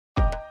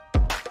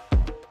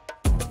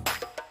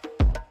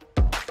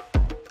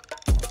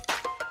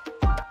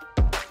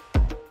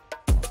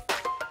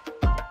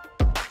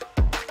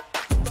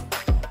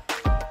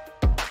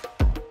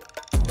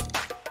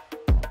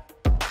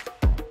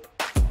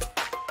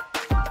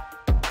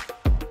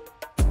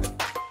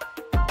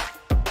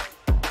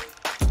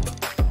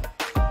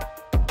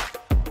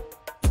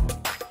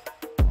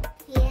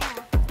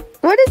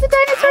What does the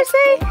dinosaur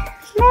say,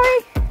 Maury?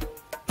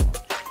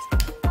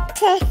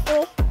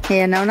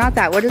 Yeah, no, not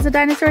that. What does the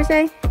dinosaur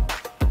say?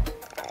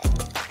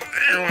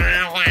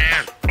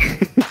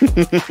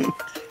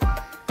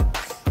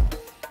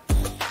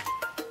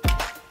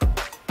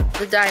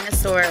 The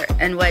dinosaur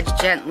and Wedge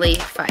gently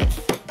fight.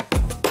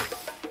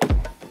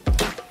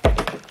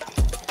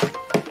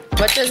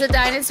 What does the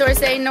dinosaur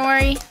say,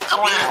 Nori?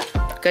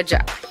 Good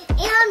job.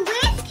 And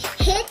Wedge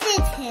hits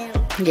him.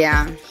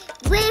 Yeah.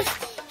 With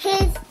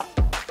his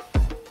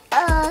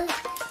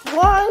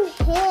long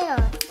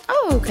hair.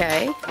 Oh,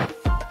 okay.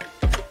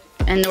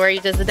 And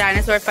Nori, does the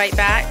dinosaur fight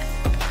back?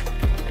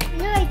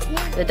 No, I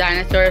can't. The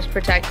dinosaur is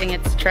protecting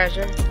its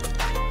treasure.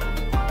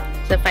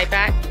 Does it fight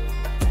back?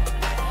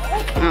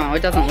 Oh,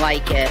 it doesn't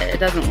like it. It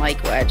doesn't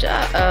like Wedge.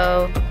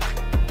 Uh-oh.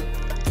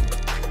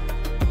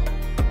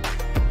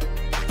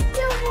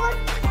 You want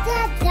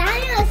that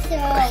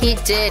dinosaur. He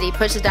did. He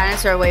pushed the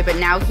dinosaur away, but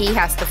now he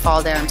has to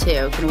fall down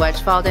too. Can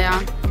Wedge fall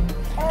down?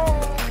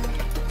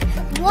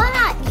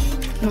 What?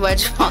 Can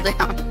Wedge fall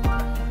down?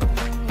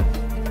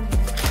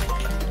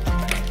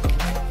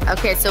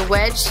 Okay, so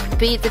Wedge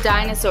beat the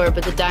dinosaur,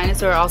 but the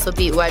dinosaur also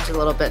beat Wedge a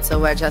little bit, so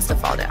Wedge has to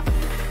fall down.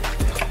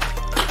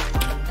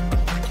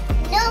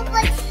 No,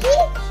 but he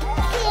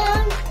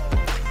can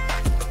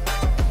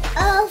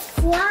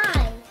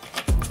fly.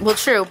 Well,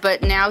 true,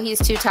 but now he's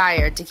too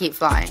tired to keep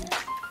flying.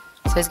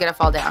 So he's gonna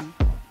fall down.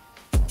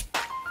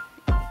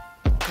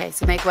 Okay,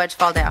 so make Wedge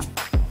fall down.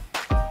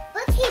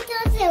 But he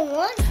doesn't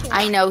want to.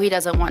 I know he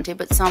doesn't want to,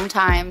 but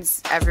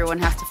sometimes everyone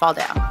has to fall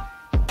down.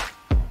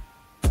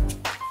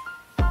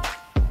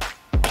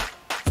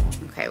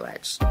 Okay,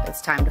 Wedge,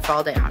 it's time to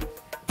fall down.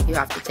 You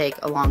have to take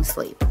a long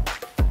sleep.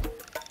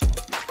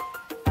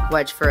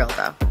 Wedge, for real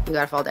though. You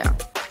gotta fall down.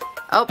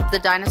 Oh, the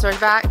dinosaur's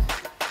back.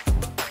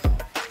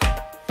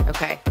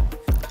 Okay.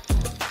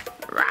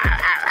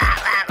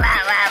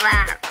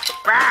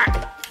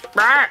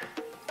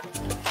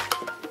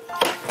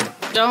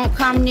 Don't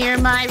come near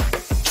my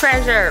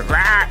treasure.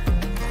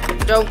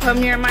 Don't come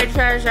near my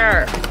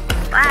treasure.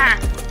 I'm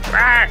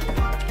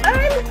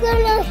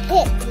gonna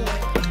hit you.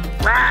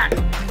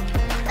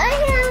 I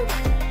have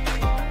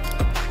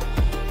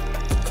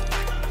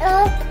a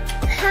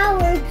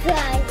power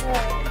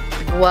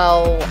driver.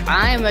 Well,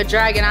 I'm a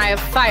dragon, I have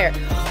fire.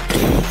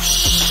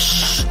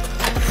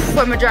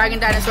 I'm a dragon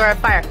dinosaur, I have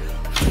fire.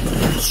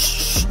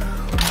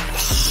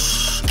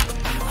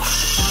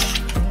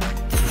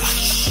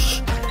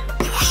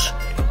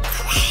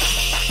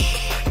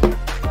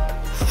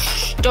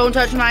 Don't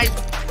touch my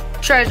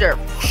treasure.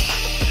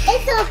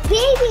 It's a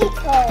baby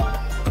toy.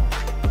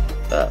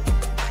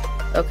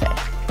 Okay.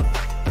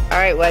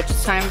 Alright, Wedge,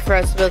 it's time for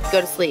us to both go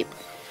to sleep.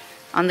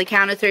 On the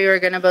count of 3, we're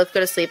gonna both go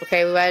to sleep,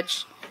 okay,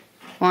 Wedge?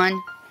 1,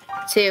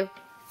 2,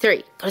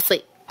 3. Go to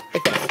sleep.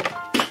 Like this.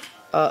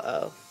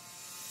 Uh-oh.